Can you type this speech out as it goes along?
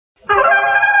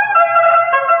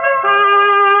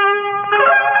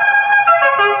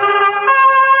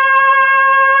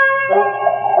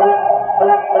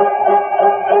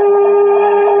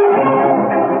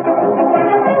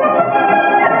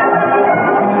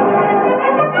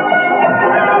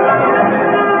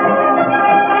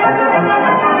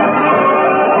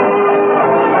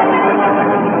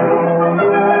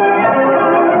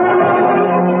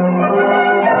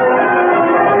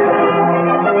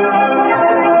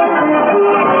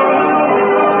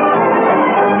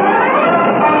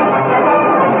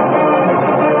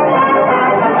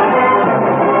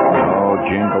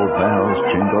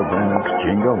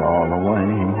jingle all the way.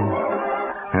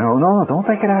 No, don't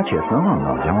take it out yet. No.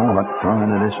 Don't let fun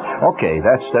into this. Okay,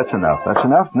 that's enough. That's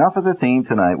enough. Enough of the theme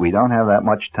tonight. We don't have that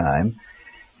much time,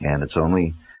 and it's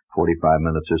only 45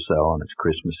 minutes or so, and it's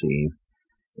Christmas Eve.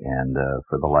 And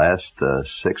for the last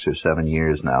 6 or 7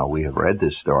 years now, we have read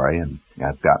this story, and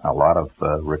I've gotten a lot of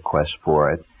requests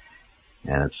for it.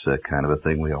 And it's kind of a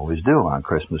thing we always do on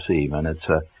Christmas Eve. And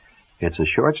it's a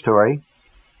short story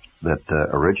that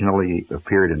originally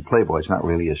appeared in Playboy. It's not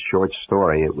really a short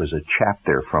story. It was a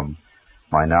chapter from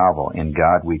my novel, In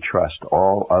God We Trust,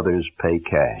 All Others Pay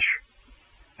Cash.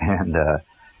 And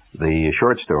the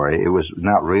short story, it was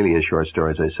not really a short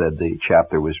story. As I said, the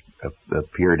chapter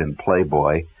appeared in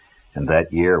Playboy, and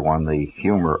that year won the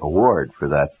Humor Award for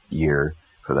that year,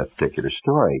 for that particular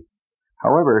story.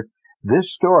 However, this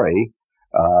story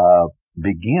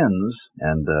begins,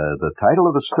 and the title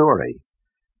of the story,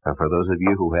 for those of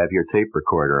you who have your tape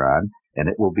recorder on, and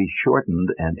it will be shortened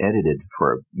and edited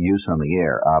for use on the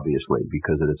air, obviously,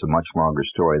 because it's a much longer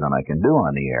story than I can do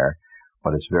on the air,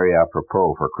 but it's very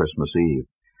apropos for Christmas Eve.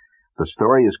 The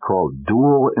story is called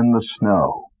Duel in the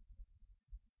Snow,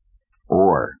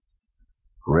 or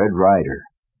Red Ryder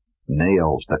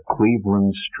Nails the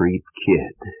Cleveland Street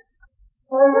Kid.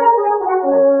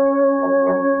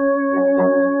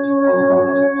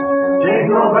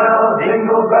 Jingle bells,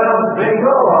 jingle bells,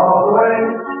 jingle all the way.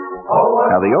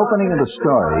 Now, the opening of the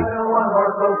story,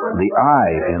 the I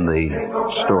in the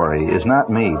story is not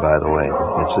me, by the way.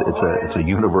 It's a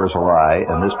universal I,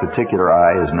 and this particular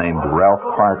I is named Ralph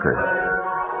Parker,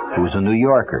 who's a New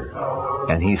Yorker,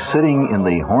 and he's sitting in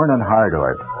the Horn and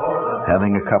Hardort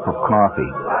having a cup of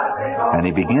coffee, and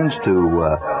he begins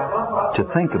to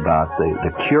think about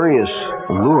the curious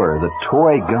lure that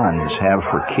toy guns have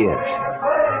for kids.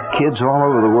 Kids all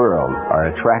over the world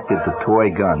are attracted to toy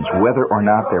guns, whether or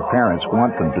not their parents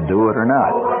want them to do it or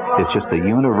not. It's just a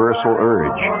universal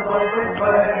urge.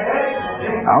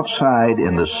 Outside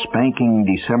in the spanking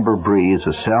December breeze,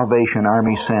 a Salvation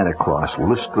Army Santa Claus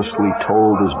listlessly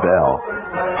tolled his bell,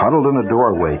 huddled in a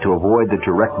doorway to avoid the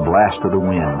direct blast of the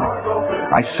wind.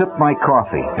 I sipped my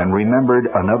coffee and remembered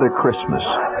another Christmas,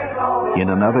 in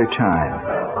another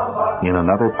time, in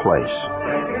another place,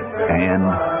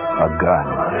 and a gun.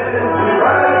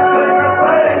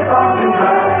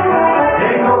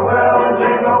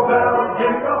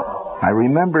 I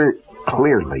remember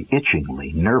clearly,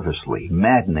 itchingly, nervously,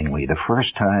 maddeningly the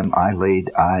first time I laid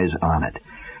eyes on it,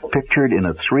 pictured in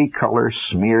a 3-color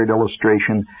smeared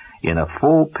illustration in a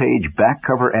full-page back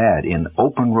cover ad in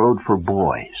Open Road for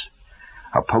Boys,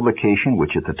 a publication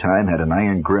which at the time had an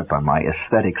iron grip on my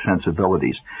aesthetic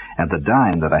sensibilities and the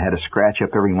dime that I had to scratch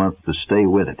up every month to stay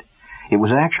with it. It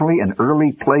was actually an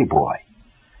early Playboy.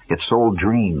 It sold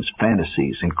dreams,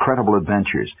 fantasies, incredible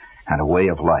adventures, and a way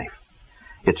of life.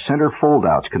 Its center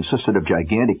foldouts consisted of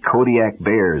gigantic Kodiak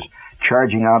bears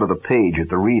charging out of the page at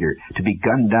the reader to be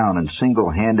gunned down in single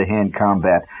hand-to-hand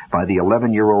combat by the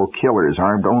 11-year-old killers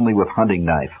armed only with hunting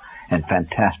knife and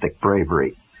fantastic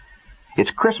bravery.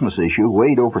 Its Christmas issue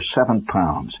weighed over 7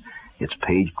 pounds, its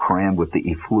page crammed with the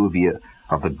effluvia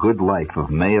of the good life of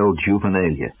male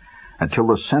juvenilia, until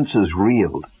the senses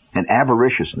reeled, and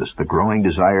avariciousness, the growing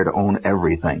desire to own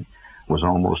everything, was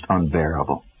almost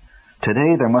unbearable.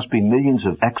 Today there must be millions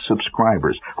of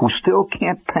ex-subscribers who still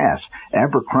can't pass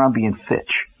Abercrombie &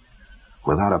 Fitch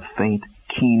without a faint,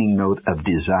 keening note of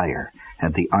desire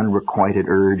and the unrequited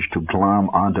urge to glom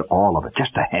onto all of it,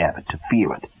 just to have it, to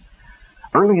feel it.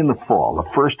 Early in the fall, the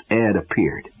first ad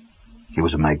appeared. It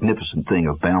was a magnificent thing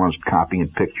of balanced copy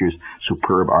and pictures,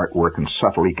 superb artwork, and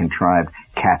subtly contrived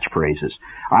catchphrases.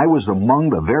 I was among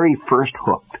the very first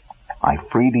hooked. I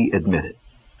freely admit it.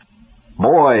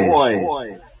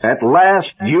 Boys, at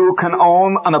last you can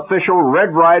own an official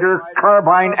Red Ryder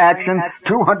carbine action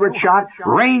 200-shot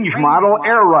range model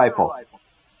air rifle.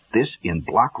 This in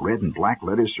block red and black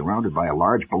letters surrounded by a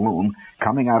large balloon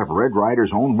coming out of Red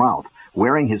Ryder's own mouth,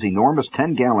 wearing his enormous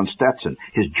 10-gallon Stetson,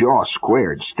 his jaw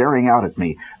squared, staring out at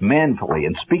me manfully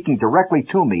and speaking directly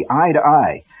to me, eye to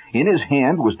eye. In his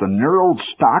hand was the knurled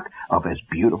stock of as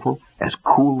beautiful, as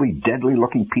coolly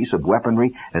deadly-looking piece of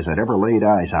weaponry as I'd ever laid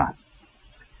eyes on.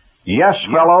 Yes,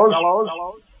 fellows,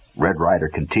 Red Ryder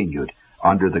continued,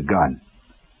 under the gun.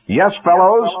 Yes,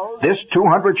 fellows, this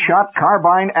 200-shot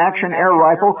carbine action air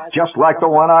rifle, just like the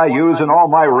one I use in all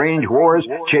my range wars,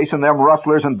 chasing them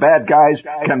rustlers and bad guys,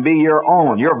 can be your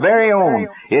own, your very own.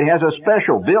 It has a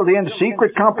special built-in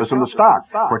secret compass in the stock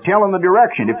for telling the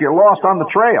direction if you're lost on the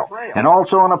trail, and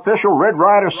also an official Red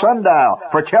Ryder sundial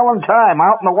for telling time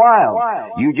out in the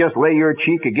wild. You just lay your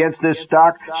cheek against this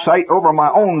stock, sight over my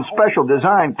own special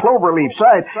design cloverleaf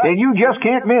sight, and you just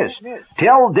can't miss.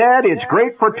 Tell Dad it's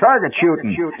great for target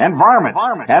shooting and varmints,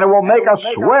 and it will make a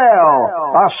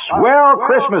swell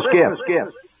Christmas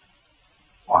gift.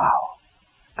 Wow.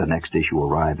 The next issue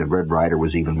arrived, and Red Ryder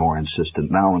was even more insistent,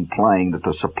 now implying that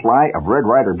the supply of Red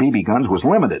Ryder BB guns was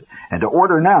limited, and to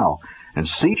order now, and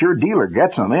see your dealer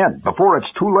gets them in before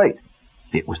it's too late.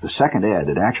 It was the second ad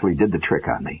that actually did the trick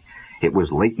on me. It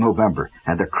was late November,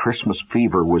 and the Christmas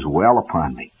fever was well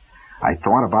upon me. I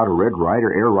thought about a Red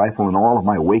Ryder air rifle in all of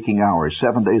my waking hours,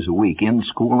 7 days a week, in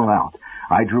school and out.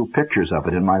 I drew pictures of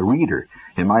it in my reader,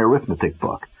 in my arithmetic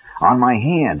book, on my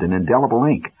hand in indelible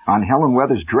ink, on Helen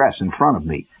Weather's dress in front of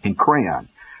me, in crayon.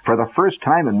 For the first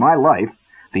time in my life,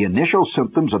 the initial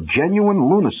symptoms of genuine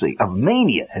lunacy, of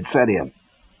mania, had set in.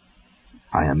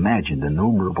 I imagined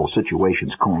innumerable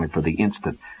situations calling for the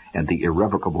instant and the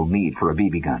irrevocable need for a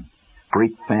BB gun.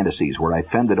 Great fantasies where I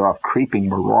fended off creeping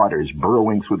marauders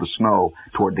burrowing through the snow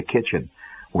toward the kitchen,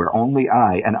 where only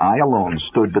I, and I alone,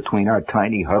 stood between our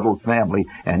tiny huddled family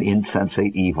and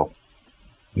insensate evil.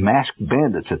 Masked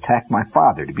bandits attacked my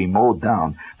father to be mowed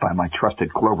down by my trusted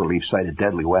cloverleaf-sighted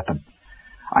deadly weapon.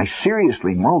 I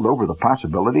seriously mulled over the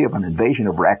possibility of an invasion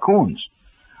of raccoons,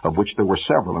 of which there were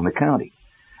several in the county.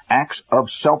 Acts of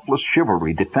selfless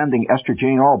chivalry defending Esther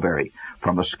Jane Albury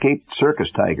from escaped circus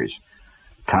tigers.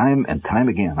 Time and time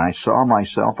again, I saw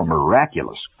myself a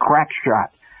miraculous crack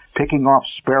shot, picking off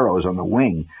sparrows on the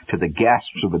wing to the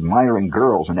gasps of admiring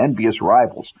girls and envious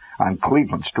rivals on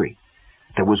Cleveland Street.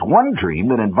 There was one dream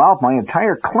that involved my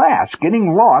entire class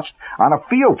getting lost on a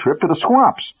field trip to the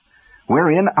swamps,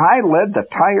 wherein I led the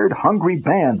tired, hungry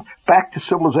band back to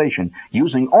civilization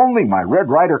using only my Red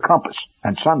Ryder compass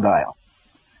and sundial.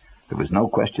 There was no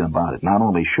question about it. Not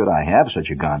only should I have such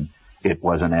a gun, it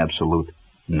was an absolute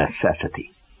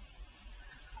necessity.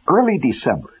 Early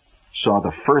December saw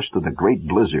the first of the great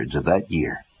blizzards of that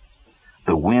year.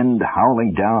 The wind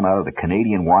howling down out of the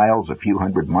Canadian wilds a few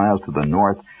hundred miles to the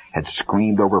north had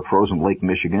screamed over frozen Lake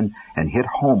Michigan and hit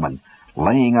Holman,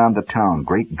 laying on the town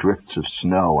great drifts of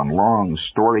snow and long,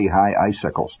 story-high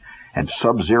icicles and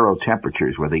sub-zero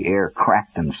temperatures where the air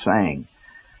cracked and sang.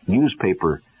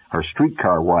 Newspaper or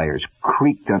streetcar wires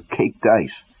creaked on caked ice,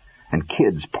 and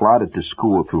kids plodded to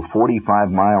school through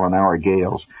 45-mile-an-hour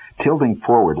gales, tilting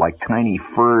forward like tiny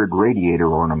furred radiator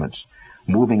ornaments,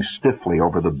 moving stiffly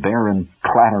over the barren,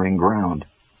 clattering ground.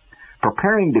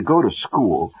 Preparing to go to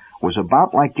school was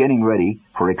about like getting ready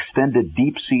for extended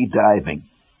deep-sea diving.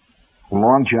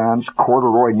 Long johns,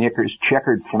 corduroy knickers,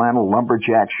 checkered flannel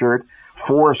lumberjack shirt,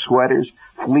 4 sweaters,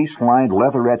 fleece-lined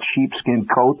leatherette sheepskin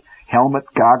coat, helmet,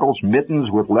 goggles, mittens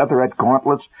with leatherette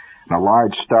gauntlets, and a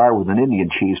large star with an Indian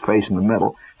cheese face in the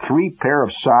middle, 3 pair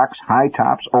of socks, high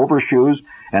tops, overshoes,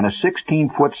 and a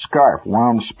 16-foot scarf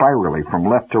wound spirally from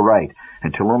left to right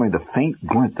until only the faint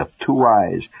glint of 2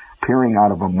 eyes peering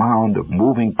out of a mound of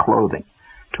moving clothing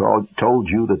told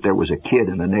you that there was a kid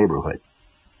in the neighborhood.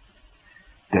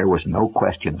 There was no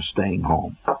question of staying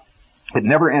home. It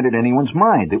never entered anyone's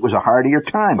mind. It was a hardier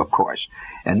time, of course,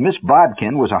 and Miss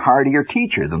Bodkin was a hardier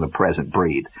teacher than the present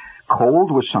breed. Cold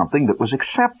was something that was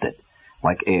accepted,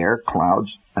 like air, clouds,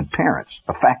 and parents,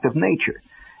 a fact of nature,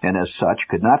 and as such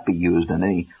could not be used in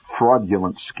any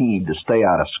fraudulent scheme to stay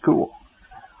out of school.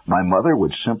 My mother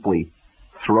would simply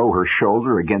throw her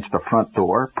shoulder against the front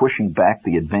door, pushing back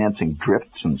the advancing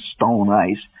drifts and stone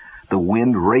ice, the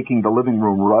wind raking the living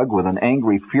room rug with an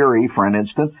angry fury for an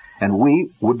instant, and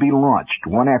we would be launched,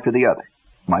 one after the other,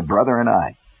 my brother and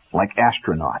I, like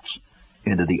astronauts,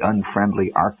 into the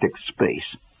unfriendly Arctic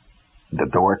space. The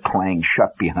door clanged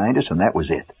shut behind us, and that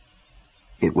was it.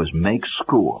 It was make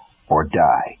school or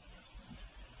die.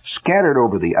 Scattered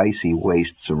over the icy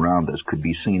wastes around us could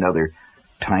be seen other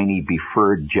tiny,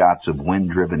 befurred jots of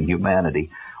wind-driven humanity,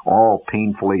 all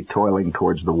painfully toiling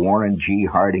towards the Warren G.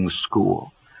 Harding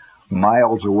School,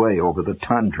 miles away over the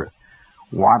tundra,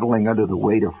 waddling under the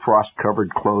weight of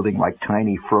frost-covered clothing like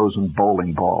tiny frozen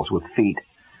bowling balls with feet.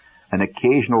 An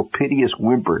occasional piteous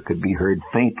whimper could be heard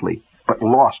faintly, but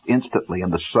lost instantly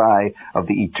in the sigh of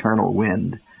the eternal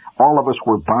wind. All of us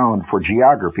were bound for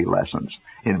geography lessons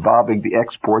involving the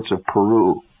exports of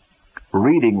Peru,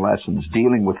 reading lessons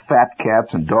dealing with fat cats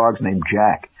and dogs named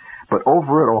Jack. But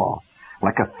over it all,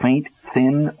 like a faint,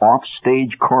 thin,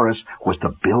 off-stage chorus was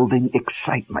the building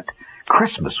excitement.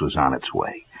 Christmas was on its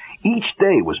way. Each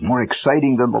day was more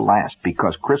exciting than the last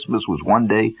because Christmas was one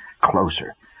day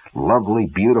closer. Lovely,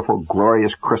 beautiful,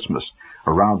 glorious Christmas,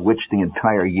 around which the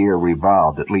entire year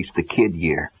revolved, at least the kid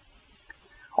year.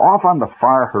 Off on the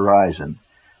far horizon,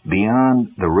 beyond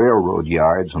the railroad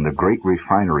yards and the great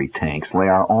refinery tanks, lay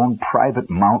our own private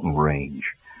mountain range,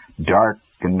 dark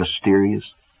and mysterious,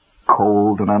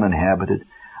 cold and uninhabited,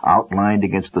 outlined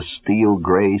against the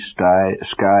steel-gray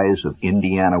skies of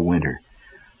Indiana winter.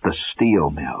 The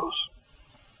steel mills.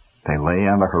 They lay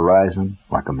on the horizon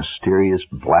like a mysterious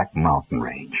black mountain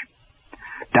range.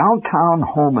 Downtown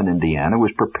Holman, Indiana,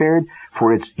 was prepared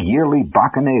for its yearly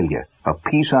bacchanalia of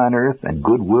peace on earth and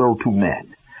goodwill to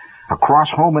men. Across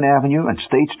Holman Avenue and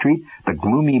State Street, the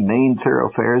gloomy main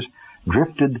thoroughfares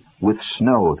drifted with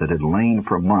snow that had lain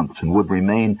for months and would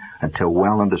remain until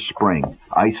well into spring.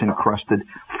 Ice-encrusted,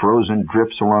 frozen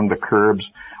drifts along the curbs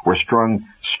were strung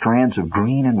strands of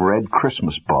green and red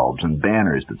Christmas bulbs and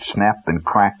banners that snapped and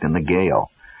cracked in the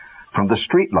gale. From the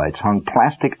streetlights hung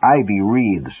plastic ivy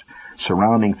wreaths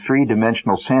surrounding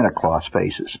three-dimensional Santa Claus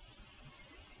faces.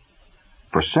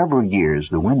 For several years,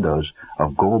 the windows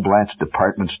of Goldblatt's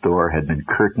department store had been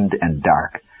curtained and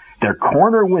dark. Their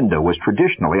corner window was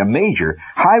traditionally a major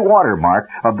high-water mark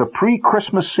of the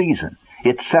pre-Christmas season.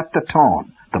 It set the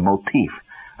tone, the motif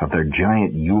of their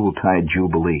giant Yuletide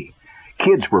jubilee.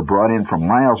 Kids were brought in from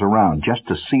miles around just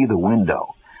to see the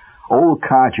window. Old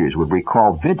codgers would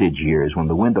recall vintage years when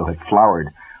the window had flowered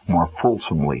more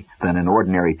fulsomely than in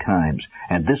ordinary times,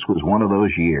 and this was one of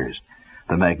those years.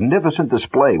 The magnificent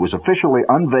display was officially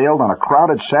unveiled on a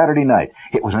crowded Saturday night.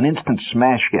 It was an instant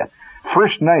smash hit.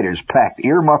 First-nighters packed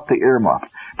earmuff to earmuff,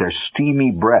 their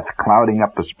steamy breath clouding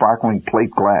up the sparkling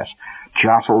plate glass,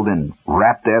 jostled in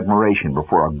rapt admiration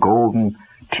before a golden,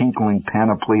 tinkling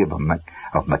panoply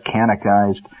of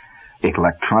mechanized,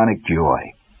 electronic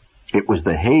joy. It was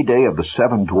the heyday of the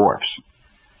Seven Dwarfs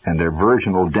and their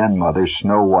virginal den mother,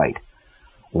 Snow White.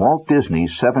 Walt Disney's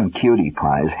 7 cutie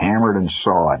pies hammered and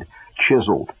sawed,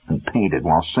 chiseled and painted,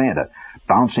 while Santa,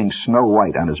 bouncing Snow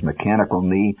White on his mechanical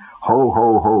knee,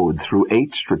 ho-ho-hoed through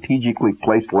 8 strategically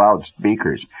placed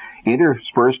loudspeakers,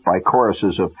 interspersed by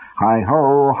choruses of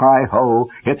hi-ho,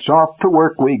 it's off to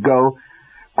work we go.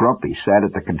 Grumpy sat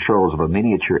at the controls of a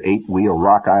miniature 8-wheel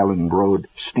Rock Island Road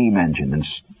steam engine,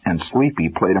 and Sleepy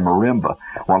played a marimba,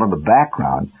 while in the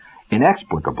background,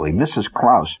 inexplicably, Mrs.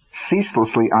 Klaus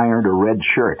ceaselessly ironed a red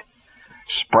shirt.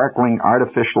 Sparkling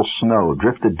artificial snow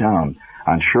drifted down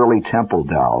on Shirley Temple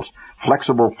dolls,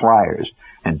 flexible flyers,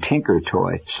 and Tinker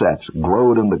toy sets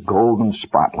glowed in the golden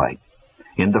spotlight.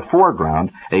 In the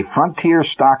foreground, a frontier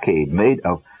stockade made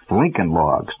of Lincoln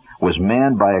logs was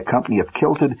manned by a company of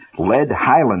kilted lead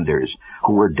Highlanders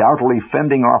who were doubtfully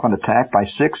fending off an attack by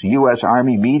 6 U.S.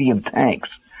 Army medium tanks.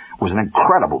 It was an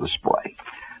incredible display.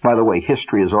 By the way,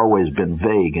 history has always been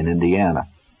vague in Indiana.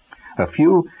 A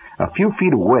few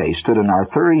feet away stood an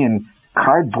Arthurian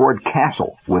cardboard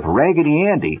castle with Raggedy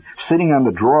Andy sitting on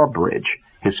the drawbridge,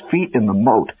 his feet in the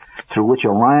moat, through which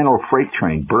a Lionel freight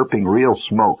train, burping real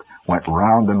smoke, went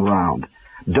round and round.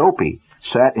 Dopey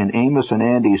sat in Amos and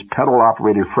Andy's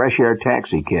pedal-operated fresh air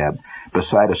taxi cab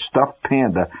beside a stuffed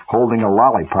panda holding a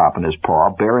lollipop in his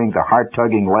paw, bearing the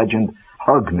heart-tugging legend,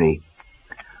 "Hug Me."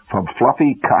 From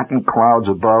fluffy cotton clouds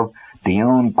above,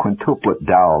 Dione quintuplet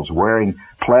dolls wearing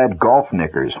plaid golf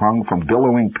knickers hung from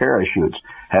billowing parachutes,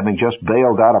 having just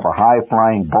bailed out of a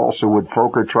high-flying balsa wood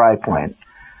Fokker triplane.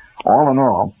 All in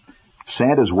all,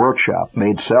 Santa's workshop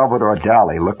made Salvador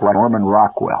Dali look like Norman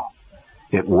Rockwell.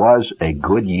 It was a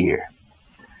good year.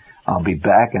 I'll be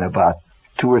back in about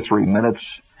 2 or 3 minutes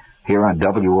here on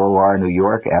WOR New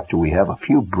York after we have a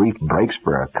few brief breaks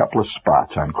for a couple of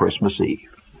spots on Christmas Eve.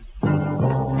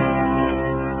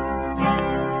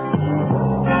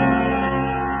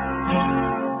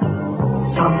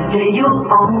 Someday you'll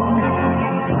own,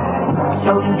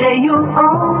 someday you'll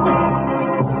own,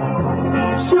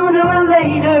 sooner or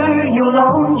later you'll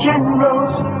own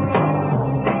Generals.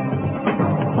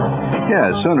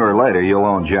 Yeah, sooner or later you'll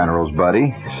own Generals,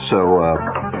 buddy. So,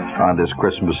 on this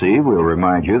Christmas Eve, we'll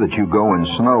remind you that you go in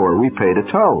snow or we pay to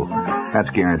tow. That's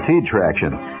guaranteed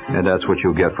traction, and that's what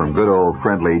you'll get from good old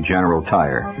friendly General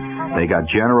Tire. They got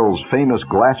General's famous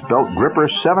glass belt gripper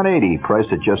 780,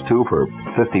 priced at just $2 for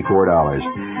 $54.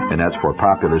 And that's for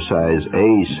popular size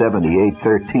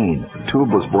A7813,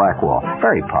 tubeless Blackwall.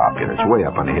 Very popular. It's way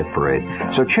up on the hit parade.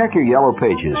 So check your yellow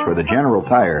pages for the General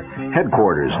Tire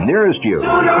headquarters nearest you.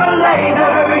 Sooner or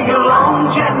later you'll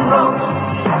own Generals.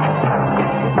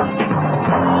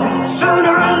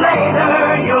 Sooner or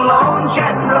later you'll own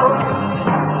Generals.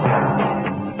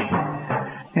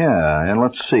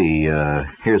 let's see.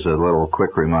 Here's a little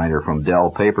quick reminder from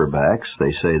Dell Paperbacks.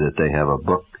 They say that they have a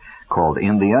book called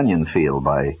In the Onion Field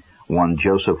by one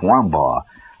Joseph Wambaugh,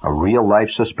 a real-life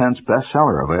suspense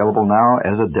bestseller available now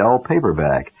as a Dell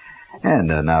paperback. And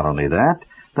not only that,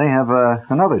 they have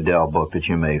another Dell book that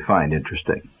you may find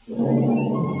interesting.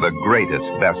 The greatest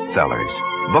bestsellers.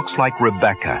 Books like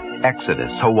Rebecca,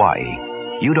 Exodus, Hawaii.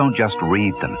 You don't just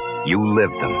read them, you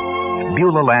live them.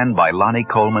 Beulah Land by Lonnie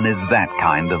Coleman is that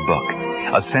kind of book.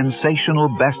 A sensational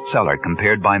bestseller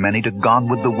compared by many to Gone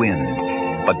with the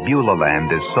Wind. But Beulah Land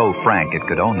is so frank it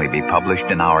could only be published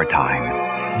in our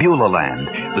time. Beulah Land,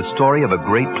 the story of a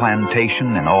great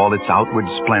plantation in all its outward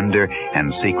splendor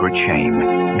and secret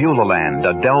shame. Beulah Land,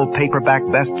 a Dell paperback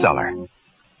bestseller.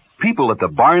 People at the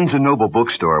Barnes & Noble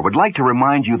bookstore would like to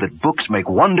remind you that books make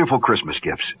wonderful Christmas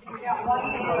gifts.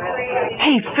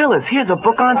 Hey, Phyllis, here's a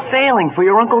book on sailing for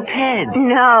your Uncle Ted.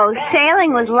 No,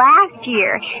 sailing was last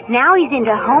year. Now he's into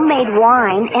homemade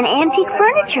wine and antique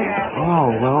furniture.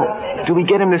 Oh, well, do we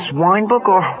get him this wine book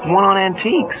or one on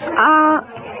antiques?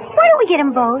 Why don't we get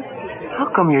him both?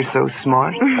 How come you're so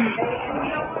smart?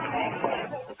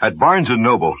 At Barnes &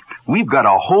 Noble, we've got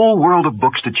a whole world of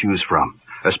books to choose from,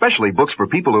 especially books for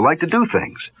people who like to do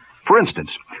things. For instance,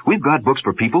 we've got books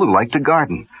for people who like to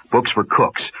garden, books for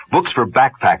cooks, books for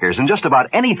backpackers, and just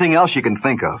about anything else you can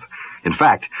think of. In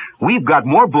fact, we've got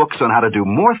more books on how to do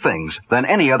more things than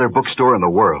any other bookstore in the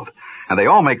world. And they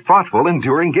all make thoughtful,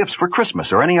 enduring gifts for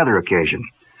Christmas or any other occasion.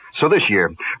 So this year,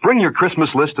 bring your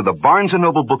Christmas list to the Barnes &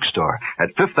 Noble bookstore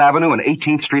at 5th Avenue and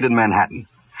 18th Street in Manhattan.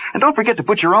 And don't forget to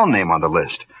put your own name on the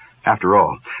list. After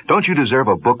all, don't you deserve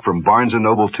a book from Barnes &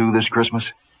 Noble, too, this Christmas?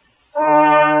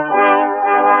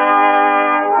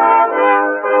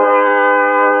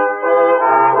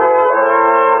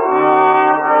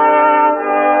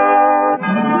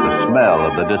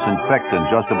 The disinfectant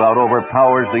just about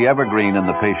overpowers the evergreen in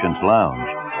the patient's lounge.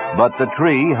 But the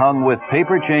tree, hung with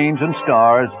paper chains and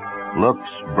stars, looks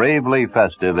bravely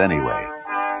festive anyway.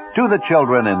 To the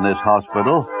children in this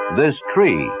hospital, this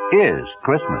tree is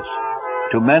Christmas.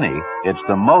 To many, it's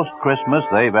the most Christmas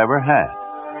they've ever had.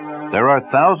 There are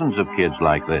thousands of kids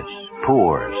like this,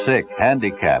 poor, sick,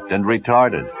 handicapped, and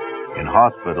retarded, in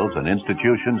hospitals and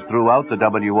institutions throughout the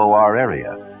WOR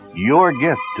area. Your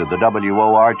gift to the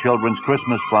WOR Children's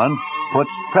Christmas Fund puts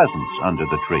presents under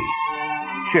the tree.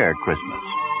 Share Christmas.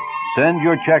 Send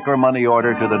your check or money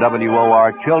order to the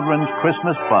WOR Children's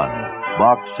Christmas Fund,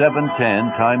 Box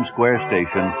 710, Times Square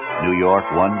Station, New York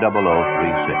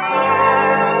 10036.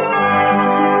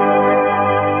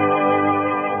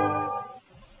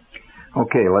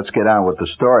 Okay, let's get on with the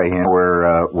story here.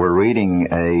 We're reading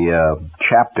a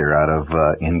chapter out of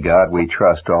In God We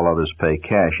Trust, All Others Pay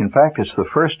Cash. In fact, it's the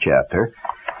first chapter,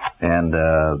 and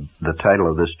the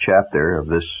title of this chapter of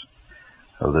this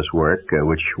work,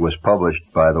 which was published,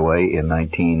 by the way, in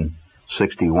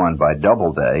 1961 by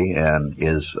Doubleday, and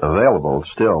is available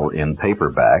still in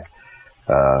paperback.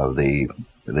 The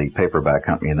paperback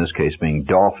company in this case being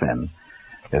Dolphin.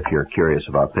 If you're curious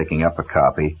about picking up a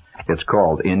copy, it's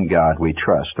called In God We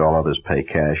Trust, All Others Pay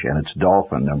Cash, and it's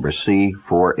Dolphin, number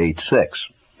C486.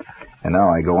 And now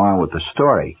I go on with the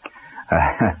story.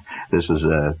 This is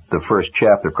the first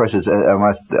chapter. Of course, I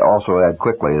must also add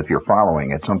quickly, if you're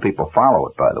following it, some people follow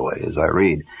it, by the way, as I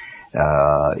read.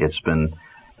 It's been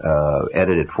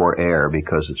edited for air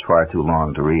because it's far too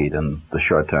long to read in the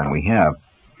short time we have.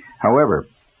 However,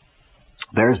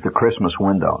 there's the Christmas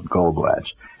window in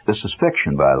Goldblatt's. This is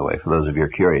fiction, by the way, for those of you who are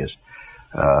curious.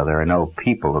 There are no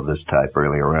people of this type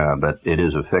really around, but it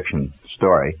is a fiction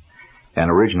story, and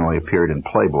originally appeared in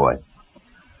Playboy.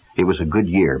 It was a good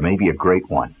year, maybe a great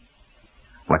one.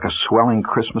 Like a swelling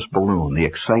Christmas balloon, the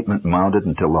excitement mounted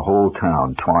until the whole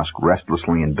town tossed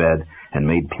restlessly in bed and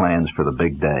made plans for the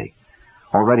big day.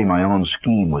 Already my own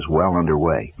scheme was well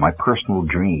underway, my personal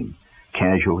dream.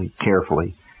 Casually,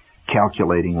 carefully,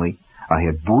 calculatingly, I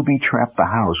had booby-trapped the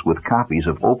house with copies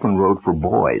of Open Road for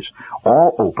Boys,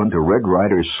 all open to Red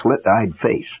Ryder's slit-eyed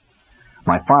face.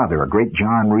 My father, a great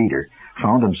John reader,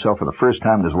 found himself for the first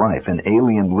time in his life in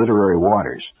alien literary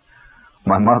waters.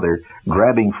 My mother,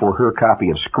 grabbing for her copy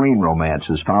of Screen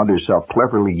Romances, found herself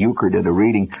cleverly euchred into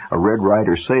reading a Red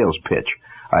Ryder sales pitch.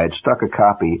 I had stuck a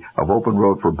copy of Open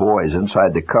Road for Boys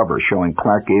inside the cover, showing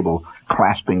Clark Gable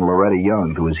clasping Loretta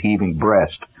Young to his heaving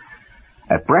breast.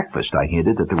 At breakfast, I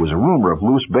hinted that there was a rumor of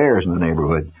loose bears in the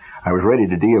neighborhood. I was ready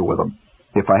to deal with them,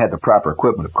 if I had the proper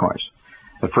equipment, of course.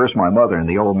 At first, my mother and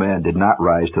the old man did not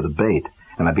rise to the bait,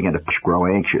 and I began to grow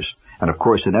anxious, and of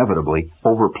course, inevitably,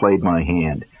 overplayed my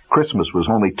hand. Christmas was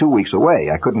only 2 weeks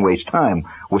away. I couldn't waste time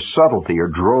with subtlety or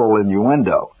droll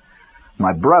innuendo.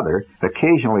 My brother,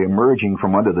 occasionally emerging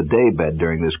from under the daybed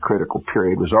during this critical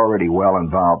period, was already well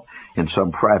involved in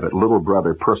some private little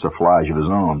brother persiflage of his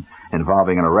own,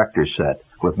 involving an erector set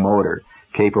with motor,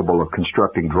 capable of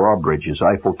constructing drawbridges,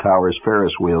 Eiffel Towers,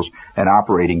 Ferris wheels, and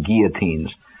operating guillotines.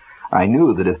 I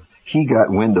knew that if he got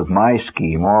wind of my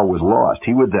scheme, all was lost.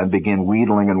 He would then begin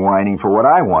wheedling and whining for what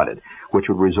I wanted, which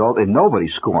would result in nobody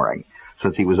scoring,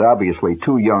 since he was obviously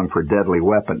too young for deadly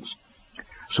weapons.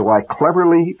 So I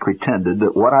cleverly pretended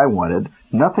that what I wanted,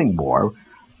 nothing more,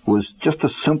 was just a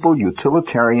simple,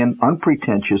 utilitarian,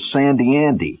 unpretentious Sandy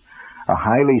Andy, a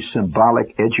highly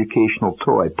symbolic educational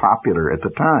toy popular at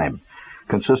the time,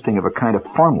 consisting of a kind of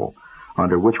funnel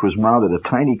under which was mounted a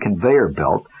tiny conveyor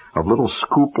belt of little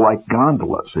scoop-like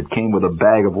gondolas. It came with a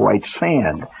bag of white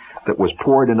sand that was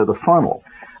poured into the funnel.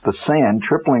 The sand,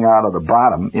 trickling out of the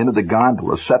bottom into the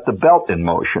gondola, set the belt in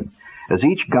motion. As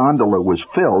each gondola was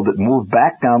filled, it moved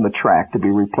back down the track to be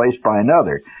replaced by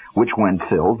another, which, when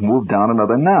filled, moved down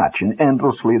another notch, and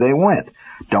endlessly they went,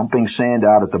 dumping sand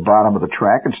out at the bottom of the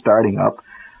track and starting up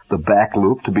the back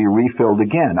loop to be refilled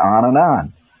again,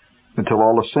 on, until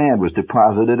all the sand was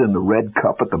deposited in the red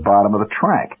cup at the bottom of the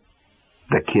track.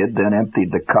 The kid then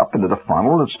emptied the cup into the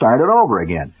funnel and started over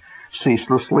again,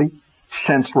 ceaselessly,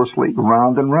 senselessly,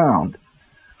 round and round.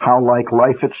 How like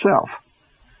life itself.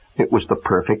 It was the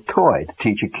perfect toy to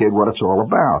teach a kid what it's all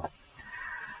about.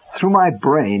 Through my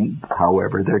brain,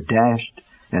 however, there dashed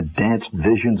and danced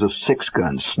visions of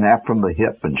six-guns snapped from the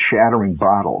hip and shattering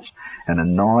bottles, and a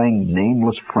gnawing,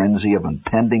 nameless frenzy of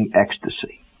impending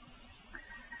ecstasy.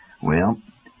 Well,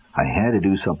 I had to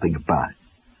do something about it.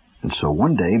 And so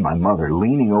one day my mother,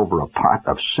 leaning over a pot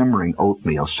of simmering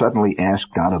oatmeal, suddenly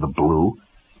asked out of the blue,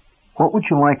 "What would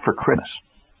you like for Christmas?"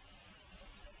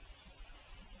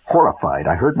 Horrified,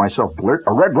 I heard myself blurt,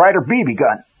 "A Red Ryder BB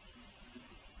gun!"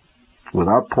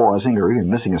 Without pausing or even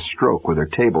missing a stroke with her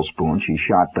tablespoon, she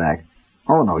shot back,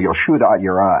 "Oh no, you'll shoot out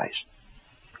your eyes."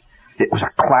 It was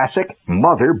a classic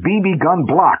mother BB gun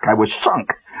block. I was sunk.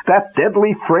 That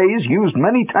deadly phrase, used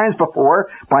many times before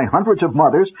by hundreds of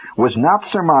mothers, was not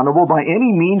surmountable by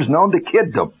any means known to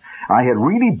kiddom. I had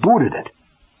really booted it.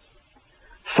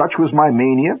 Such was my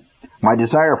mania, my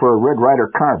desire for a Red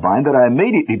Ryder carbine, that I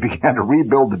immediately began to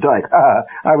rebuild the dike.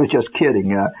 I was just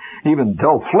kidding. Even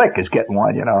though Flick is getting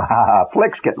one,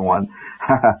 Flick's getting one.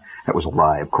 That was a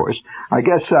lie, of course. I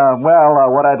guess,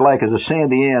 what I'd like is a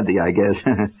Sandy Andy, I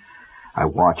guess. I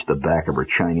watched the back of her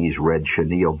Chinese red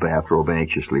chenille bathrobe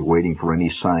anxiously, waiting for any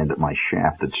sign that my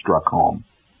shaft had struck home.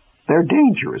 They're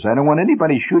dangerous. I don't want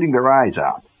anybody shooting their eyes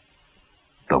out.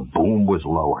 The boom was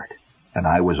lowered, and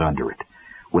I was under it.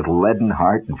 With leaden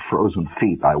heart and frozen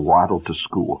feet, I waddled to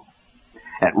school.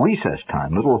 At recess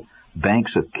time, little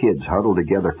banks of kids huddled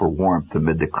together for warmth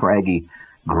amid the craggy,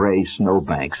 gray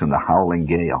snowbanks and the howling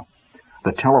gale.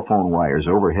 The telephone wires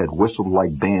overhead whistled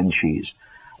like banshees,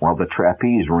 while the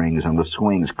trapeze rings and the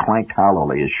swings clanked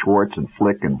hollowly as Schwartz and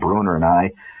Flick and Bruner and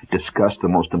I discussed the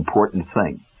most important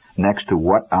thing, next to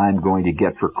what I'm going to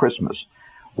get for Christmas,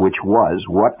 which was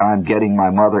what I'm getting my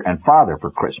mother and father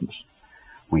for Christmas.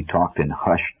 We talked in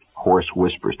hushed, hoarse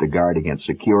whispers to guard against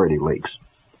security leaks.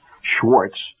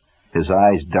 Schwartz, his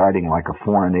eyes darting like a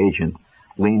foreign agent,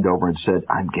 leaned over and said,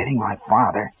 "I'm getting my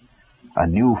father a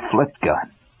new flit gun."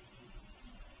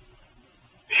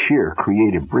 Sheer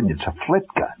creative brilliance. A flit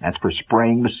gun. That's for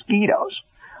spraying mosquitoes.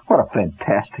 What a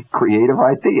fantastic creative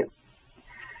idea.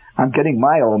 "I'm getting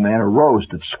my old man a rose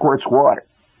that squirts water,"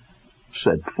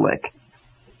 said Flick.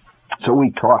 So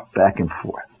we talked back and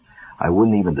forth. I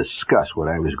wouldn't even discuss what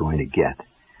I was going to get.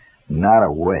 Not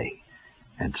a way.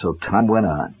 And so time went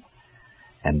on.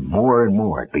 And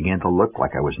more it began to look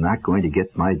like I was not going to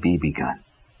get my BB gun.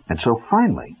 And so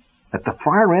finally, at the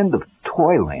far end of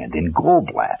Toyland in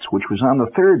Goldblatt's, which was on the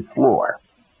 3rd floor,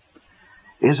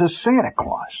 is a Santa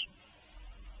Claus.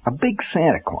 A big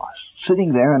Santa Claus,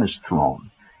 sitting there on his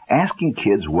throne, asking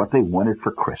kids what they wanted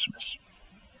for Christmas.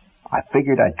 I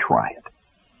figured I'd try it.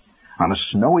 On a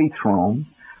snowy throne,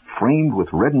 framed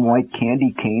with red and white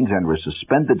candy canes under a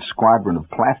suspended squadron of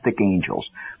plastic angels,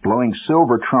 blowing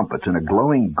silver trumpets in a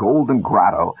glowing golden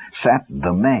grotto, sat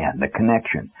the man, the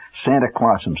connection, Santa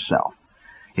Claus himself.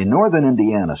 In northern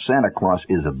Indiana, Santa Claus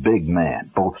is a big man,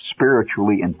 both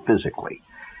spiritually and physically,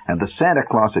 and the Santa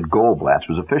Claus at Goldblatt's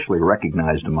was officially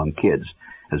recognized among kids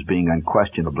as being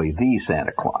unquestionably the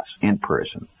Santa Claus, in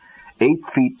person. 8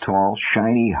 feet tall,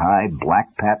 shiny, high,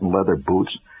 black patent leather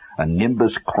boots, a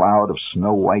nimbus cloud of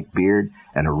snow-white beard,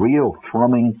 and a real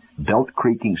thrumming,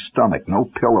 belt-creaking stomach, no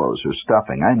pillows or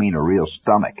stuffing, I mean a real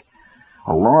stomach.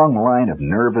 A long line of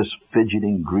nervous,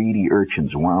 fidgeting, greedy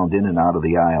urchins wound in and out of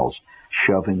the aisles,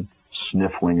 shoving,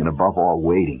 sniffling, and above all,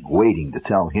 waiting to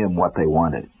tell him what they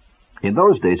wanted. In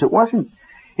those days, it was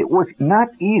not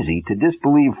easy to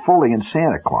disbelieve fully in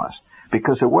Santa Claus,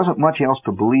 because there wasn't much else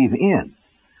to believe in.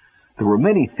 There were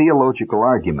many theological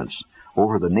arguments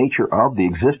over the nature of, the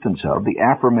existence of, the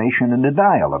affirmation and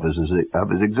denial of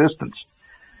his existence.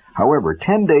 However,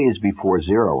 10 days before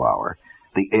 0 hour,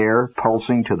 the air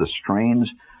pulsing to the strains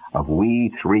of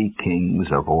 "We Three Kings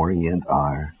of Orient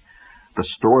Are," the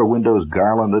store windows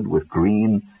garlanded with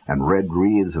green and red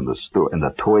wreaths, and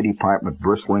the toy department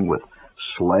bristling with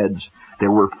sleds,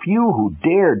 there were few who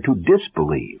dared to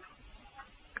disbelieve.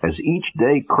 As each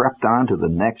day crept on to the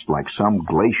next like some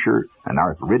glacier, an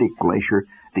arthritic glacier,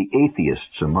 the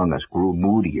atheists among us grew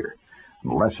moodier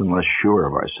and less sure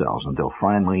of ourselves, until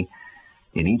finally,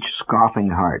 in each scoffing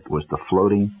heart was the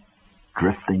floating,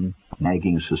 drifting,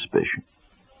 nagging suspicion.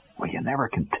 Well, you never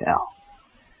can tell.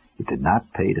 It did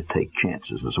not pay to take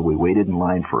chances, and so we waited in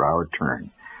line for our turn.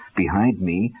 Behind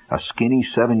me, a skinny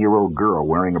 7-year-old girl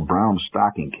wearing a brown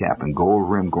stocking cap and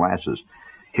gold-rimmed glasses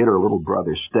hit her little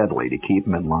brother steadily to keep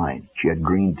him in line. She had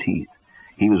green teeth.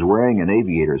 He was wearing an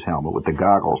aviator's helmet with the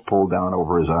goggles pulled down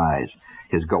over his eyes.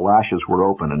 His galoshes were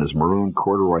open and his maroon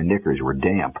corduroy knickers were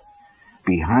damp.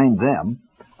 Behind them,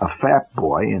 a fat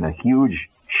boy in a huge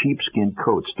sheepskin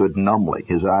coat stood numbly,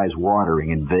 his eyes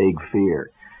watering in vague fear,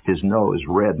 his nose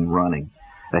red and running.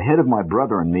 Ahead of my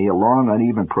brother and me, a long,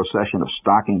 uneven procession of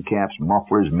stocking caps,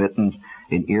 mufflers, mittens,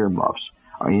 and earmuffs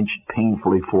inched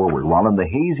painfully forward, while in the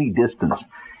hazy distance,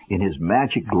 in his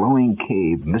magic glowing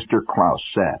cave, Mr. Klaus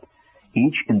sat,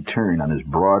 each in turn on his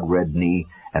broad red knee,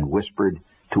 and whispered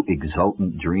to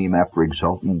exultant dream after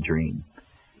exultant dream.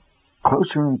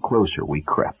 Closer and closer we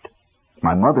crept.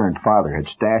 My mother and father had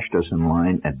stashed us in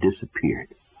line and disappeared.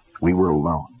 We were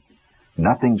alone.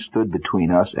 Nothing stood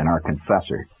between us and our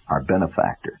confessor, our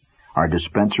benefactor, our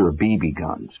dispenser of BB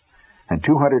guns, and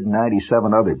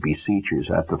 297 other beseechers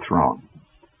at the throne.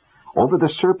 Over the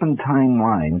serpentine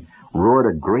line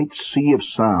roared a great sea of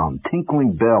sound,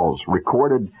 tinkling bells,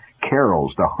 recorded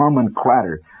carols, the hum and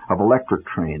clatter of electric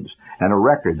trains, and a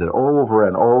record that over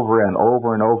and over and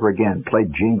over and over again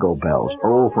played Jingle Bells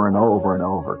over and over and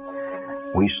over.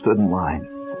 We stood in line.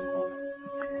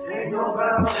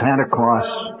 And Santa Claus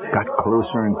got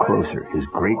closer and closer, his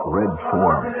great red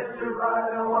form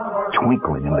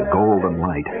twinkling in the golden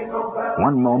light.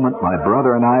 One moment, my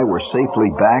brother and I were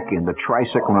safely back in the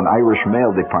tricycle and Irish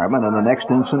mail department, and the next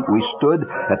instant we stood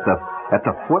at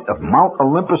the foot of Mount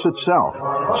Olympus itself.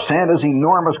 Santa's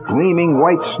enormous, gleaming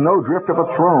white snowdrift of a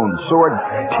throne soared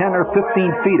 10 or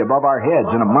 15 feet above our heads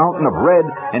in a mountain of red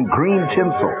and green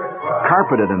tinsel,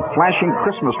 carpeted in flashing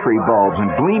Christmas tree bulbs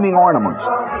and gleaming ornaments.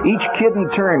 Each kid in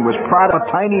turn was proud of a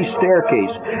tiny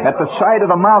staircase at the side of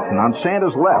the mountain on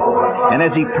Santa's left, and as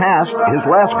he passed, his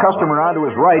last customer onto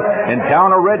his right, and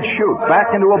down a red chute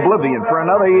back into oblivion for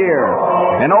another year.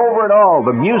 And over it all,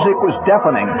 the music was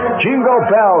deafening. Jingle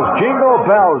bells, jingle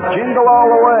all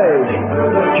the way.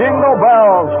 Jingle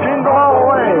bells, jingle all the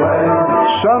way.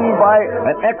 Sung by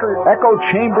an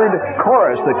echo-chambered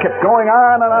chorus that kept going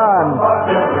on and on.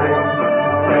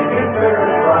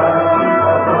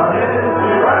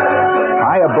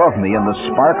 High above me in the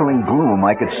sparkling gloom,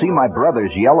 I could see my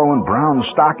brother's yellow and brown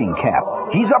stocking cap.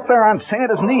 He's up there on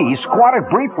Santa's knee. He squatted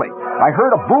briefly. I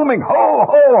heard a booming ho,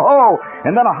 ho, ho,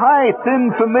 and then a high,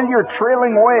 thin, familiar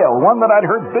trailing wail, one that I'd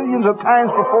heard billions of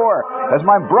times before, as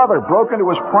my brother broke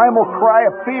into his primal cry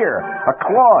of fear. A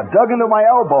claw dug into my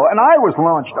elbow, and I was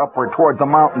launched upward toward the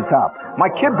mountaintop.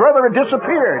 My kid brother had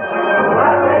disappeared.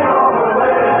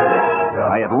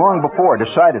 I had long before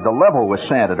decided to level with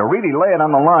Santa, to really lay it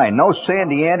on the line. No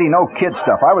Sandy Andy, no kid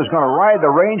stuff. I was going to ride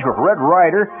the range with Red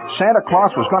Ryder. Santa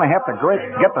Claus was going to have to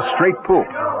get the straight poop.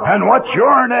 And what's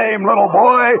your name, little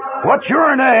boy? What's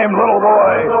your name, little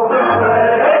boy?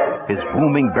 His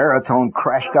booming baritone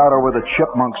crashed out over the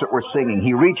chipmunks that were singing.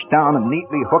 He reached down and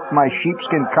neatly hooked my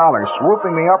sheepskin collar,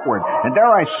 swooping me upward. And there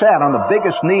I sat on the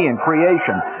biggest knee in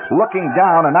creation, looking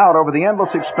down and out over the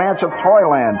endless expanse of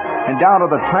Toyland and down to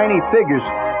the tiny figures.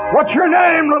 What's your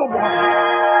name, little boy?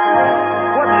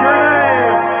 What's your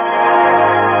name?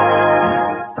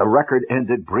 The record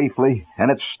ended briefly, and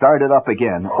it started up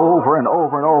again. Over and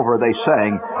over and over they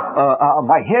sang.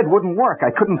 My head wouldn't work.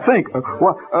 I couldn't think.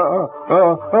 Was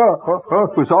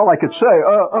all I could say.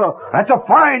 That's a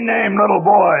fine name, little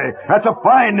boy. That's a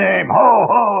fine name. Ho,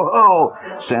 ho, ho.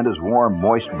 Santa's warm,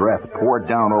 moist breath poured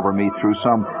down over me through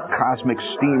some cosmic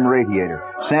steam radiator.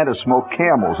 Santa smoked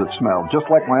camels, it smelled, just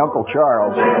like my Uncle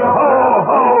Charles. Ho,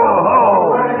 ho,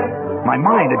 ho. My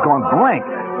mind had gone blank.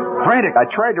 Frantic, I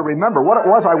tried to remember what it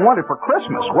was I wanted for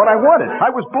Christmas, what I wanted.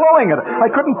 I was blowing it. I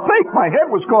couldn't think. My head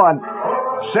was gone.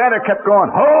 Santa kept going,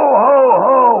 ho, ho,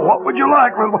 ho. What would you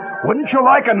like? Wouldn't you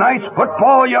like a nice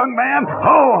football, young man?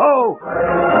 Ho, ho.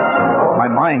 My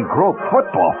mind groped.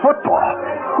 Football.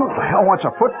 Who the hell wants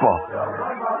a football?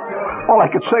 All I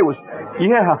could say was,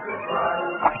 yeah.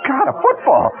 My God, a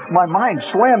football. My mind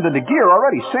slammed into gear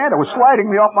already. Santa was sliding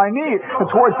me off my knee and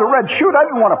towards the red chute. I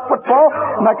didn't want a football,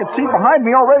 and I could see behind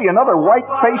me already another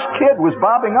white-faced kid was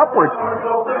bobbing upward.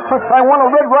 I want a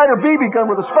Red Ryder BB gun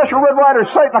with a special Red Ryder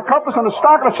sight and a compass and a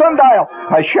stock and a sundial.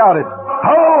 I shouted,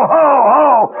 ho, ho,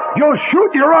 ho. You'll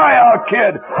shoot your eye out,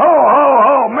 kid. Ho, ho,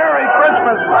 ho. Merry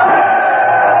Christmas.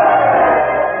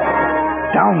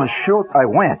 Down the chute I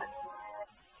went.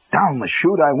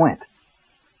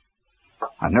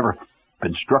 I've never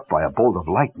been struck by a bolt of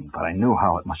lightning, but I knew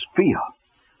how it must feel.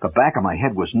 The back of my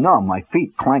head was numb. My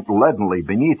feet clanked leadenly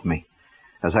beneath me.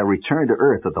 As I returned to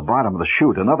earth at the bottom of the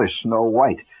chute, another Snow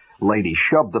White lady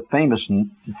shoved the famous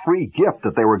free gift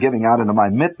that they were giving out into my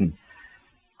mitten.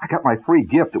 I got my free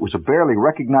gift. It was a barely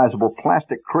recognizable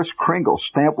plastic Kris Kringle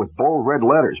stamped with bold red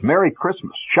letters. Merry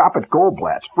Christmas. Shop at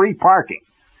Goldblatt's. Free parking.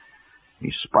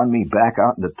 He spun me back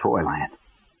out into Toyland.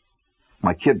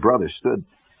 My kid brother stood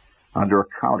under a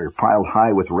counter piled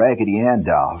high with Raggedy Ann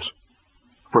dolls.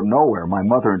 From nowhere, my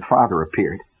mother and father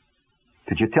appeared.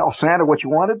 Did you tell Santa what you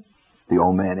wanted? The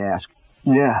old man asked.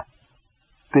 Yeah.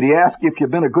 Did he ask if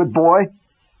you've been a good boy?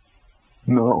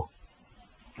 No.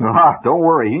 Ah, don't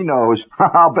worry, he knows.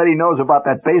 I'll bet he knows about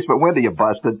that basement window you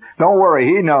busted. Don't worry,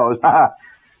 he knows.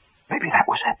 Maybe that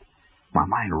was it. My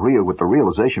mind reeled with the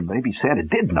realization maybe Santa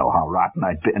did know how rotten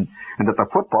I'd been, and that the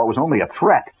football was only a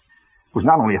threat. It was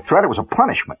not only a threat, it was a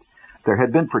punishment. There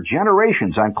had been for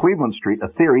generations on Cleveland Street a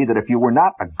theory that if you were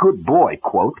not a good boy,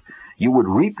 quote, you would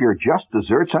reap your just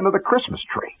deserts under the Christmas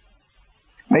tree.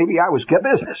 Maybe I was get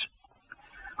business.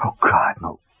 Oh, God,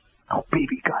 no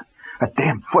BB gun. A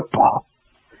damn football.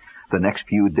 The next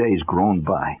few days groaned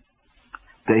by.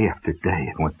 Day after day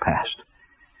it went past.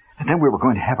 And then we were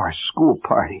going to have our school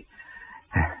party.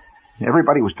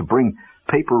 Everybody was to bring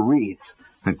paper wreaths,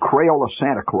 and Crayola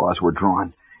Santa Claus were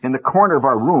drawn. In the corner of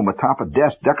our room, atop a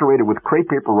desk decorated with crepe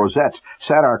paper rosettes,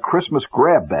 sat our Christmas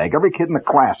grab bag. Every kid in the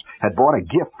class had bought a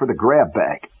gift for the grab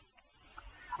bag.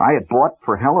 I had bought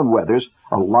for Helen Weathers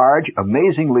a large,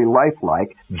 amazingly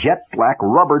lifelike, jet black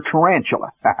rubber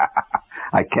tarantula.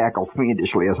 I cackled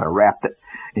fiendishly as I wrapped it,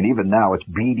 and even now its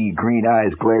beady green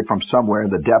eyes glared from somewhere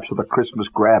in the depths of the Christmas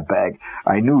grab bag.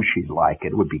 I knew she'd like it.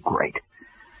 It would be great.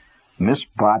 Miss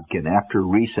Bodkin, after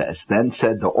recess, then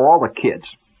said to all the kids,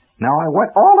 now I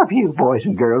want all of you boys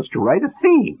and girls to write a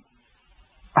theme.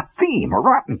 A theme, a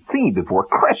rotten theme before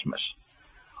Christmas.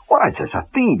 What is this, a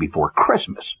theme before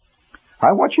Christmas?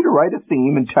 I want you to write a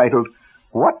theme entitled,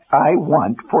 What I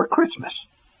Want for Christmas.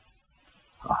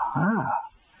 Aha!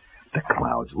 The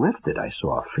clouds lifted. I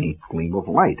saw a faint gleam of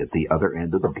light at the other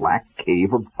end of the black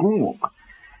cave of gloom.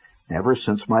 Ever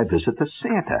since my visit to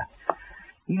Santa,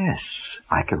 yes,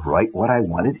 I could write what I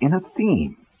wanted in a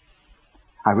theme.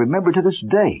 I remember to this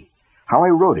day how I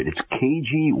wrote it. Its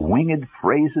cagey, winged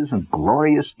phrases and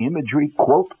glorious imagery.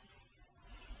 Quote,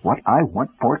 what I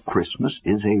want for Christmas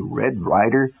is a Red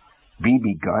Ryder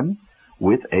BB gun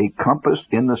with a compass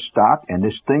in the stock and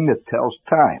this thing that tells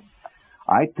time.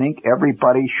 I think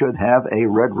everybody should have a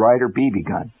Red Ryder BB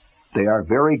gun. They are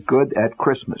very good at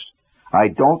Christmas. I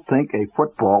don't think a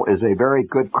football is a very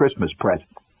good Christmas present.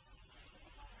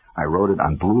 I wrote it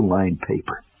on blue-lined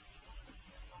paper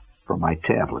from my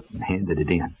tablet and handed it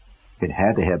in. It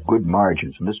had to have good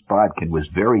margins. Miss Bodkin was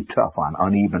very tough on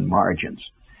uneven margins.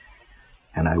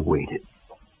 And I waited.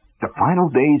 The final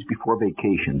days before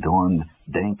vacation dawned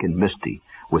dank and misty,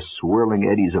 with swirling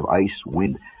eddies of ice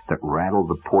wind that rattled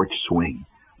the porch swing.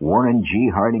 Warren G.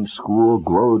 Harding School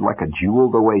glowed like a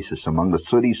jeweled oasis among the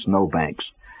sooty snowbanks.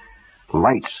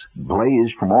 Lights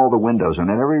blazed from all the windows, and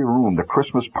in every room the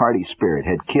Christmas party spirit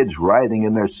had kids writhing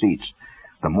in their seats.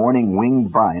 The morning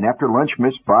winged by, and after lunch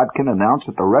Miss Bodkin announced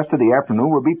that the rest of the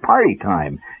afternoon would be party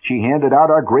time. She handed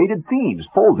out our graded themes,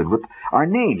 folded with our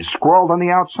names scrawled on the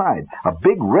outside. A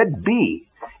big red B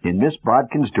in Miss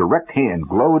Bodkin's direct hand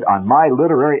glowed on my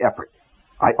literary effort.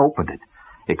 I opened it,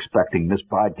 expecting Miss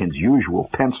Bodkin's usual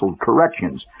penciled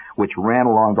corrections, which ran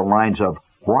along the lines of,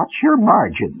 watch your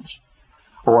margins,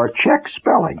 or check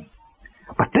spelling.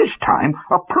 But this time,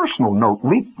 a personal note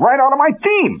leaped right out of my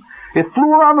theme. It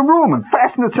flew around the room and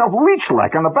fastened itself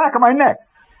leech-like on the back of my neck.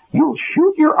 You'll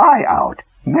shoot your eye out.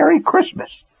 Merry Christmas.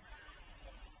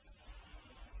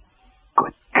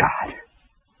 Good God.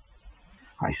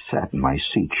 I sat in my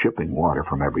seat, shipping water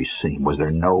from every seam. Was there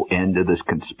no end to this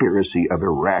conspiracy of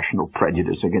irrational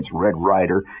prejudice against Red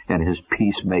Ryder and his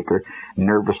peacemaker?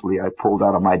 Nervously, I pulled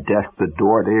out of my desk the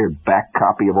door-dated back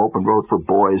copy of Open Road for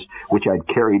Boys, which I'd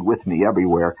carried with me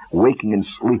everywhere, waking and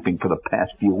sleeping for the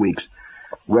past few weeks.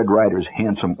 Red Ryder's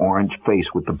handsome orange face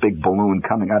with the big balloon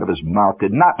coming out of his mouth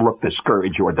did not look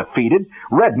discouraged or defeated.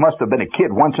 Red must have been a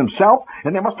kid once himself,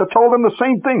 and they must have told him the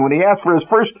same thing when he asked for his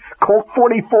first Colt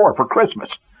 44 for Christmas.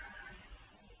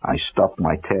 I stuffed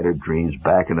my tattered dreams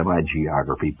back into my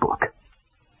geography book.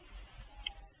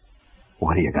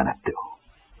 What are you going to do?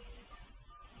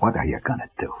 What are you going to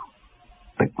do?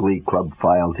 The Glee Club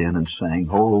filed in and sang,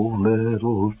 "Oh,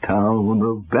 little town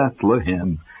of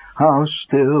Bethlehem, how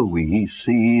still we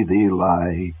see thee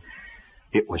lie."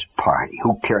 It was party.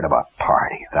 Who cared about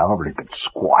party? It had already been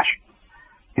squashed.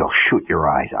 You'll shoot your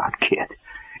eyes out, kid.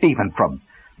 Even from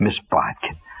Miss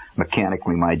Bodkin.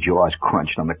 Mechanically, my jaws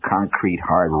crunched on the concrete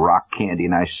hard rock candy,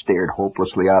 and I stared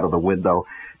hopelessly out of the window,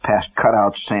 past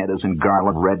cutout Santas and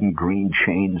garland red and green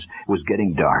chains. It was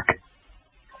getting dark. It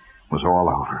was all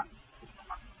over.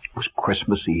 It was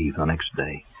Christmas Eve the next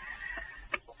day.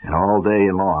 And all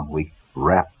day long we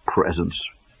wrapped presents,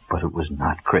 but it was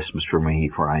not Christmas for me,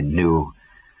 for I knew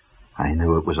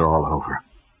it was all over.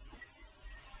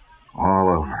 All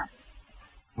over.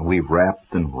 And we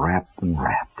wrapped and wrapped and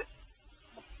wrapped.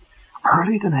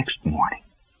 Early the next morning,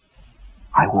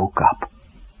 I woke up.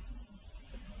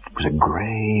 It was a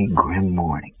gray, grim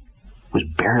morning. It was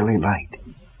barely light.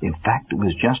 In fact, it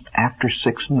was just after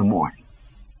 6 in the morning.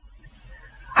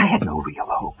 I had no real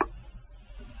hope.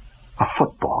 A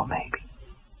football, maybe.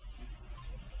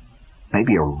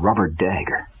 Maybe a rubber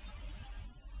dagger.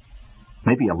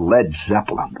 Maybe a Led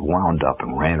Zeppelin wound up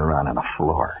and ran around on the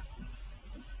floor.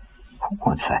 Who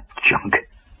wants that junk?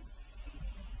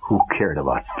 Who cared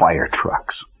about fire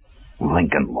trucks,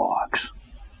 Lincoln logs,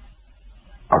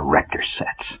 erector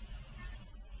sets?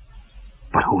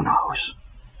 But who knows?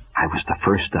 I was the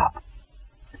first up.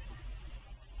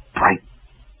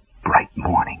 Bright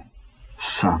morning,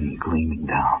 sun gleaming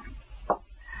down.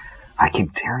 I came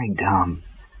tearing down,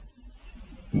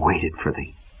 waited for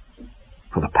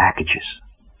the packages,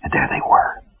 and there they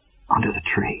were, under the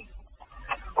tree.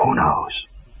 Who knows?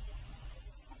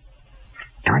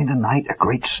 During the night, a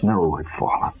great snow had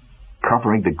fallen,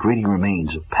 covering the gritty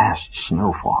remains of past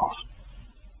snowfalls.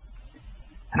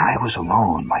 And I was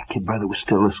alone. My kid brother was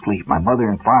still asleep. My mother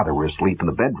and father were asleep in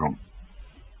the bedroom.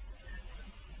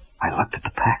 I looked at the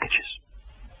packages.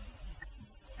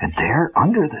 And there,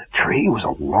 under the tree, was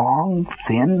a long,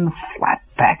 thin, flat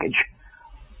package,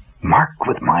 marked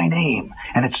with my name,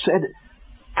 and it said,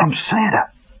 "From Santa."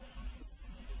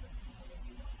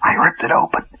 I ripped it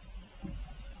open.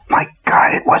 My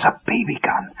God, it was a baby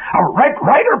gun. A Red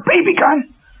Ryder baby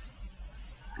gun.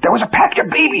 There was a pack of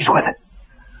babies with it.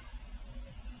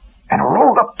 And a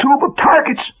rolled up tube of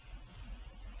targets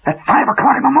at 5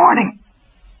 o'clock in the morning.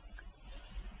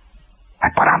 I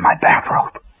put on my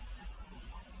bathrobe.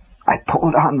 I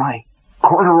pulled on my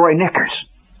corduroy knickers,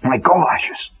 my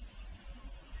goloshes.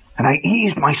 And I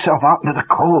eased myself out into the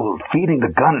cold, feeling the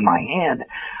gun in my hand.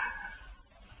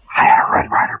 I had a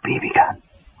Red Ryder BB gun.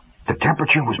 The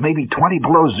temperature was maybe 20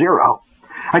 below zero.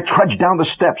 I trudged down the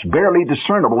steps, barely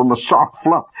discernible in the soft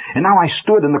fluff, and now I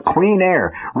stood in the clean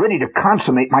air, ready to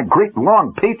consummate my great,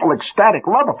 long, painful, ecstatic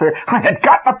love affair. I had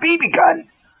gotten a BB gun.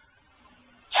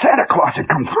 Santa Claus had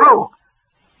come through.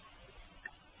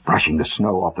 Brushing the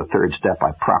snow off the third step,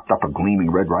 I propped up a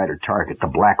gleaming Red Ryder target, the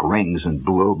black rings and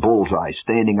bullseye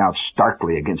standing out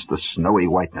starkly against the snowy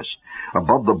whiteness.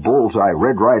 Above the bullseye,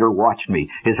 Red Ryder watched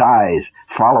me, his eyes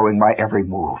following my every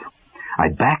move. I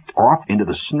backed off into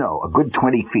the snow a good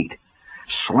 20 feet,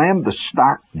 slammed the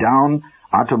stock down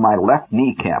onto my left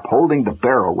kneecap, holding the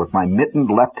barrel with my mittened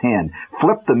left hand,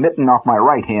 flipped the mitten off my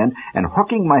right hand, and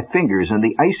hooking my fingers in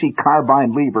the icy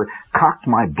carbine lever, cocked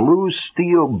my blue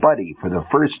steel buddy for the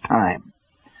first time.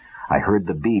 I heard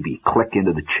the BB click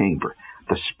into the chamber,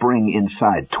 the spring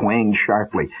inside twang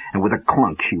sharply, and with a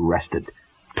clunk she rested,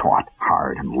 taut,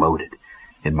 hard, and loaded,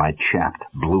 in my chapped,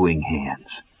 bluing hands.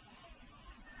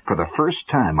 For the first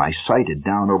time I sighted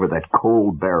down over that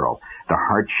cold barrel, the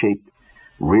heart-shaped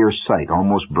rear sight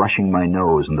almost brushing my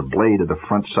nose, and the blade of the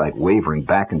front sight wavering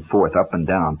back and forth, up and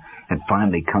down, and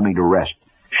finally coming to rest,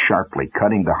 sharply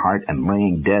cutting the heart and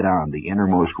laying dead on the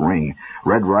innermost ring.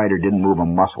 Red Ryder didn't move a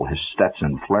muscle, his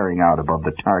Stetson flaring out above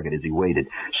the target as he waited.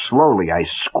 Slowly I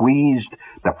squeezed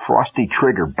the frosty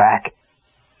trigger back.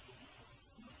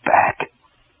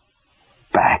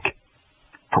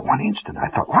 For one instant I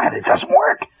thought, what? It doesn't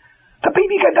work. The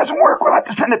BB gun doesn't work. We'll have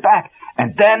to send it back.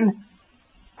 And then,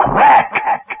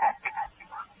 crack!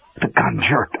 The gun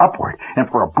jerked upward, and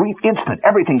for a brief instant,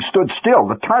 everything stood still.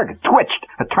 The target twitched,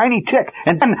 a tiny tick,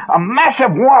 and then a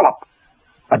massive wallop.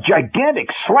 A gigantic,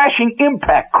 slashing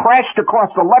impact crashed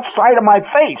across the left side of my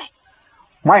face.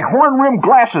 My horn-rimmed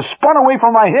glasses spun away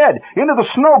from my head into the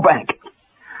snowbank.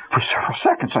 For several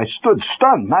seconds, I stood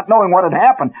stunned, not knowing what had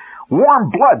happened. Warm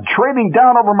blood trailing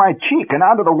down over my cheek and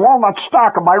onto the walnut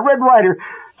stock of my Red Ryder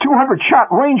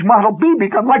 200-shot range model BB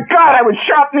gun. My God, I was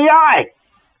shot in the eye!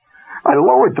 I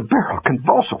lowered the barrel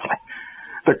convulsively.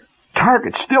 The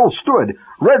target still stood.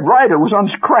 Red Ryder was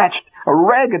unscratched. A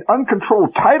ragged,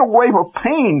 uncontrolled tidal wave of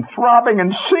pain, throbbing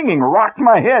and singing, rocked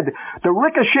my head. The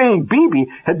ricocheting BB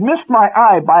had missed my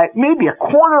eye by maybe a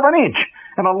quarter of an inch,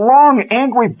 and a long,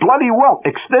 angry, bloody welt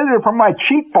extended from my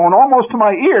cheekbone almost to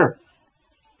my ear.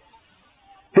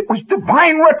 It was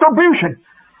divine retribution.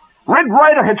 Red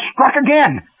Ryder had struck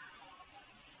again.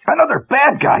 Another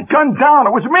bad guy, gunned down.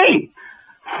 It was me.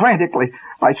 Frantically,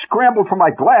 I scrambled for my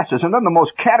glasses, and then the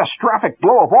most catastrophic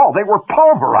blow of all, they were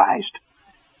pulverized.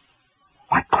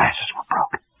 My glasses were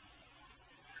broken.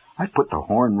 I put the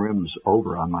horn rims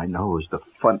over on my nose. The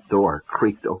front door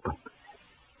creaked open.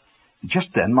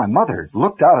 Just then, my mother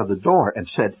looked out of the door and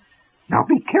said, "Now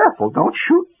be careful. Don't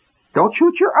shoot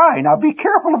your eye. Now be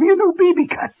careful of your new BB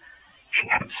gun." She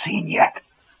hadn't seen yet.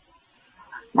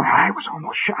 My eye was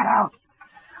almost shot out.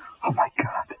 Oh, my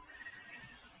God.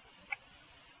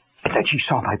 And then she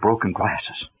saw my broken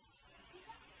glasses.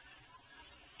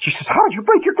 She says, "How did you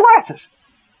break your glasses?"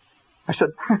 I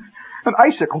said, "An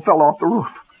icicle fell off the roof.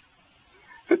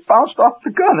 It bounced off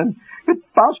the gun, and it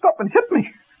bounced up and hit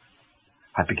me."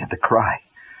 I began to cry,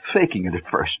 faking it at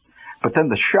first. But then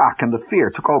the shock and the fear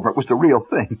took over. It was the real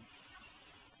thing.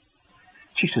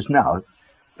 She says, "Now,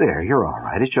 there, you're all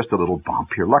right. It's just a little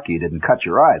bump. You're lucky you didn't cut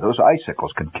your eye. Those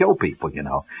icicles can kill people, you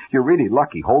know. You're really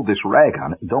lucky. Hold this rag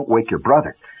on it and don't wake your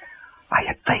brother." I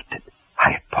had faked it. I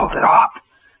had pulled it off.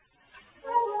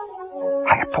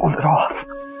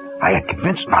 I had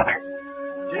convinced Mother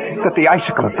that the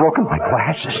icicle had broken my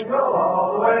glasses.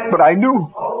 But I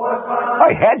knew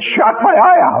I had shot my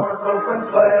eye out.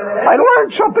 I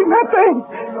learned something that day.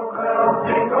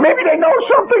 Maybe they know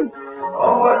something.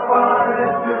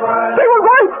 They were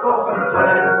right.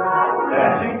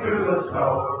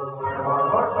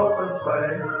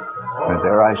 And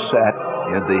there I sat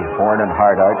in the Horn and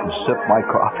Hardart and sipped my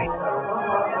coffee.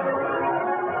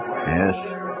 Yes.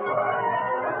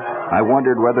 I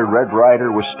wondered whether Red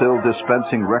Ryder was still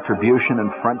dispensing retribution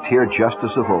and frontier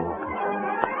justice of old.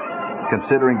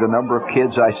 Considering the number of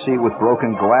kids I see with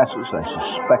broken glasses, I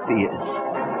suspect he is.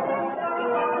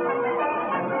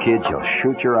 Kids, you'll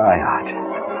shoot your eye out.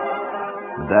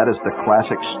 And that is the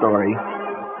classic story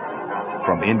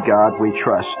from In God We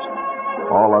Trust,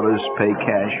 All Others Pay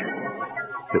Cash,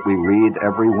 that we read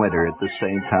every winter at the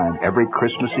same time, every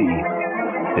Christmas Eve.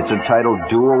 It's entitled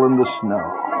Duel in the Snow,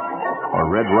 or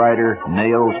Red Ryder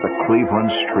Nails the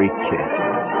Cleveland Street Kid.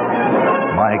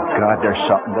 My God, there's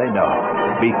something they know.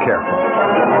 Be careful.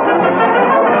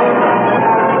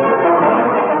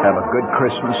 Have a good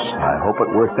Christmas. I hope it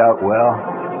worked out well.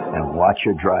 And watch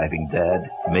your driving, Dad.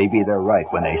 Maybe they're right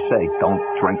when they say don't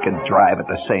drink and drive at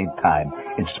the same time,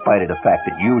 in spite of the fact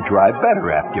that you drive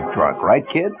better after you've drunk, right,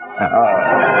 kid?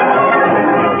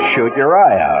 You'll shoot your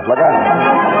eye out. Look out.